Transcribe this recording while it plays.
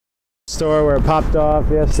Store where it popped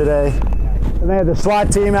off yesterday. And they had the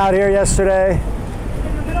SWAT team out here yesterday.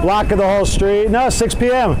 Blocking the whole street. No, 6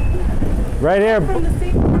 p.m. Right here.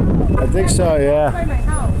 I think so,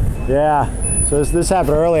 yeah. Yeah. So this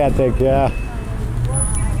happened early, I think, yeah.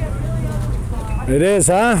 It is,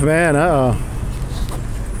 huh? Man, uh-oh.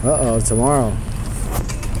 Uh-oh, tomorrow.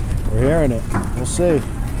 We're hearing it. We'll see.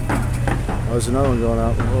 Oh, there's another one going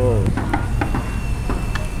out. Whoa.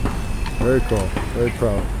 Very cool. Very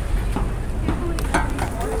pro.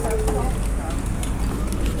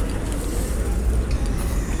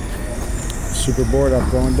 Super board up,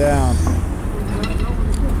 going down.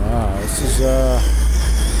 Wow, this is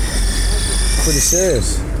pretty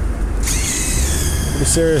serious. Pretty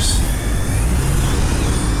serious.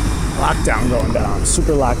 Lockdown going down.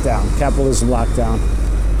 Super lockdown. Capitalism lockdown.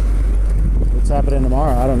 What's happening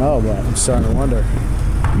tomorrow? I don't know, but I'm starting to wonder.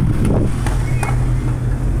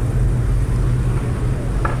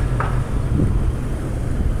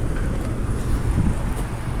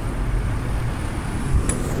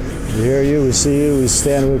 We hear you, we see you, we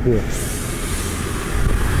stand with you.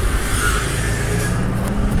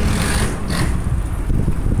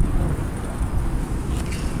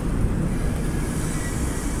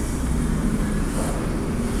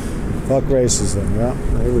 Fuck racism, yeah,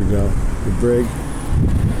 there we go. The brig.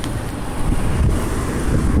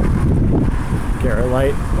 Garrett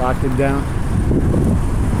Light locked it down.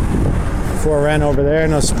 For Ren over there,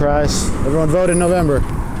 no surprise. Everyone vote in November.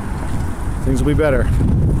 Things will be better.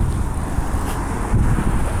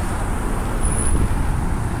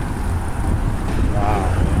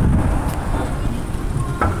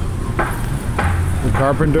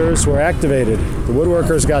 Carpenters were activated. The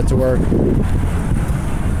woodworkers got to work.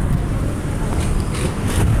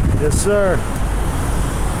 Yes, sir.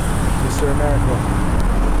 Mr. America.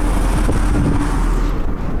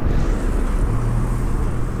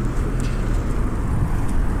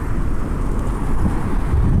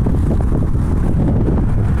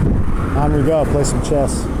 On we go. Play some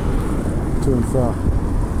chess. To and fro.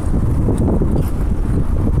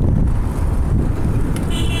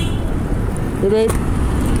 Hey, babe.